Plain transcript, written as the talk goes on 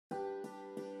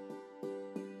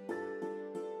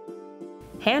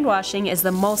Hand washing is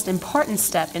the most important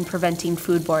step in preventing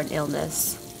foodborne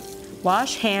illness.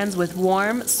 Wash hands with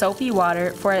warm, soapy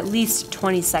water for at least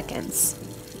 20 seconds.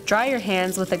 Dry your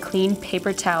hands with a clean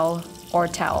paper towel or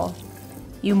towel.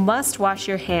 You must wash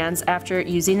your hands after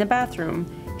using the bathroom,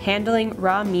 handling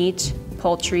raw meat,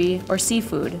 poultry, or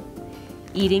seafood,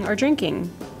 eating or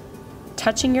drinking,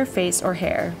 touching your face or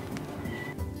hair,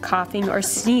 coughing or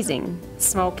sneezing,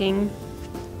 smoking,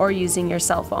 or using your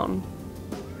cell phone.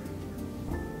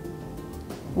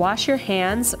 Wash your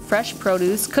hands, fresh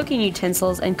produce, cooking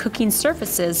utensils, and cooking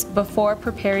surfaces before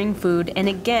preparing food and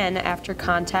again after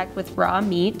contact with raw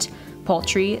meat,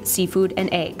 poultry, seafood,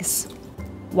 and eggs.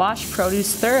 Wash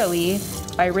produce thoroughly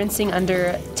by rinsing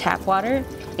under tap water,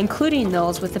 including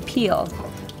those with a peel.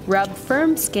 Rub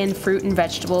firm-skinned fruit and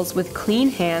vegetables with clean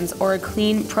hands or a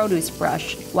clean produce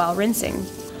brush while rinsing.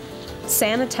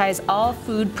 Sanitize all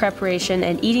food preparation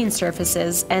and eating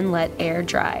surfaces and let air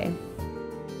dry.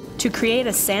 To create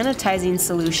a sanitizing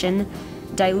solution,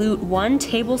 dilute 1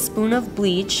 tablespoon of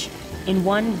bleach in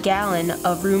 1 gallon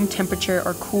of room temperature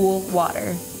or cool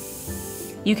water.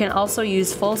 You can also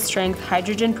use full-strength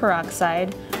hydrogen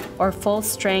peroxide or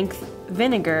full-strength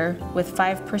vinegar with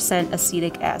 5%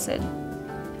 acetic acid.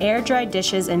 Air dry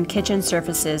dishes and kitchen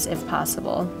surfaces if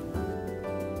possible.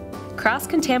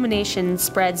 Cross-contamination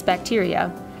spreads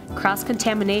bacteria.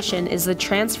 Cross-contamination is the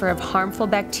transfer of harmful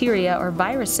bacteria or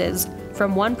viruses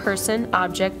from one person,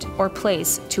 object, or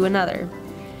place to another.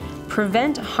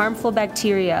 Prevent harmful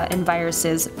bacteria and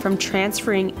viruses from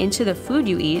transferring into the food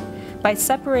you eat by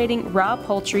separating raw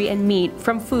poultry and meat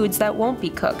from foods that won't be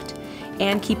cooked,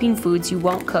 and keeping foods you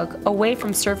won't cook away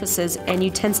from surfaces and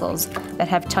utensils that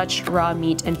have touched raw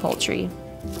meat and poultry.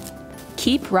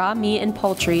 Keep raw meat and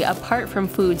poultry apart from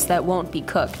foods that won't be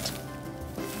cooked.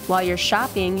 While you're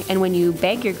shopping and when you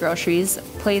bag your groceries,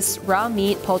 place raw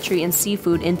meat, poultry, and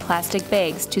seafood in plastic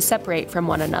bags to separate from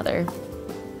one another.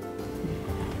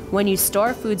 When you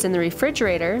store foods in the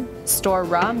refrigerator, store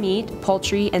raw meat,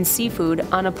 poultry, and seafood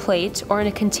on a plate or in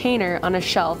a container on a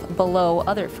shelf below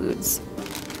other foods.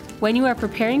 When you are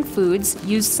preparing foods,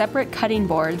 use separate cutting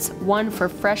boards, one for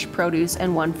fresh produce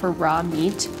and one for raw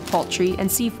meat, poultry, and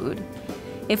seafood.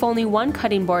 If only one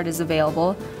cutting board is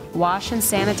available, wash and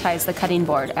sanitize the cutting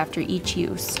board after each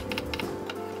use.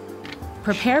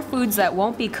 Prepare foods that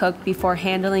won't be cooked before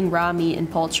handling raw meat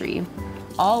and poultry.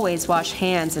 Always wash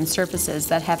hands and surfaces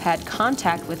that have had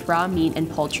contact with raw meat and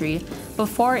poultry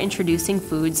before introducing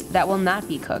foods that will not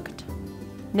be cooked.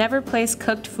 Never place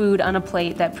cooked food on a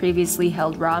plate that previously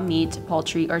held raw meat,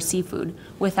 poultry, or seafood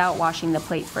without washing the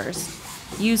plate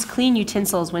first. Use clean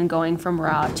utensils when going from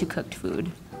raw to cooked food.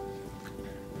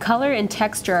 Color and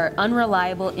texture are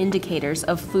unreliable indicators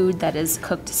of food that is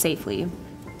cooked safely.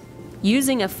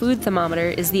 Using a food thermometer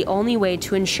is the only way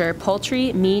to ensure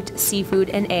poultry, meat, seafood,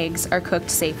 and eggs are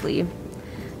cooked safely.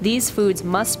 These foods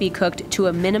must be cooked to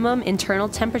a minimum internal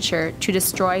temperature to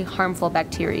destroy harmful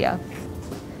bacteria.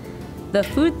 The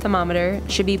food thermometer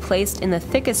should be placed in the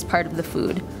thickest part of the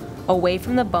food, away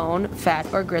from the bone,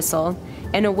 fat, or gristle,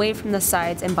 and away from the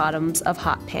sides and bottoms of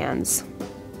hot pans.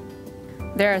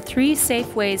 There are 3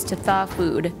 safe ways to thaw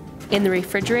food: in the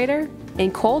refrigerator,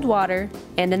 in cold water,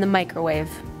 and in the microwave.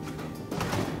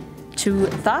 To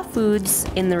thaw foods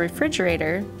in the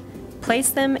refrigerator,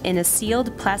 place them in a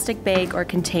sealed plastic bag or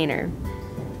container.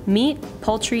 Meat,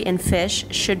 poultry, and fish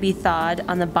should be thawed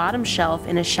on the bottom shelf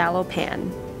in a shallow pan.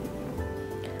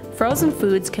 Frozen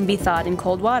foods can be thawed in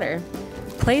cold water.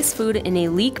 Place food in a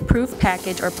leak-proof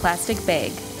package or plastic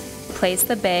bag. Place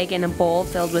the bag in a bowl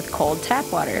filled with cold tap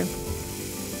water.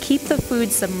 Keep the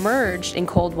food submerged in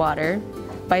cold water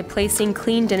by placing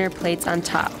clean dinner plates on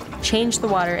top. Change the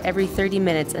water every 30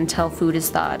 minutes until food is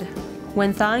thawed.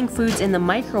 When thawing foods in the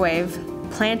microwave,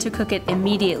 plan to cook it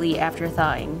immediately after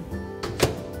thawing.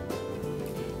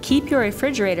 Keep your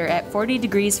refrigerator at 40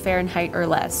 degrees Fahrenheit or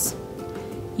less.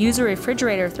 Use a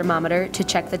refrigerator thermometer to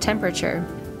check the temperature.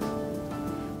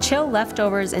 Chill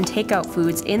leftovers and takeout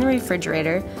foods in the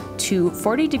refrigerator to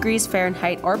 40 degrees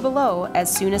Fahrenheit or below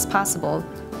as soon as possible,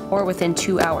 or within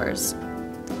 2 hours.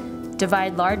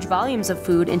 Divide large volumes of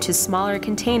food into smaller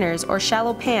containers or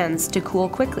shallow pans to cool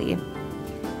quickly.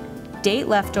 Date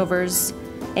leftovers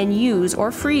and use or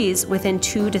freeze within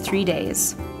 2 to 3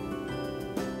 days.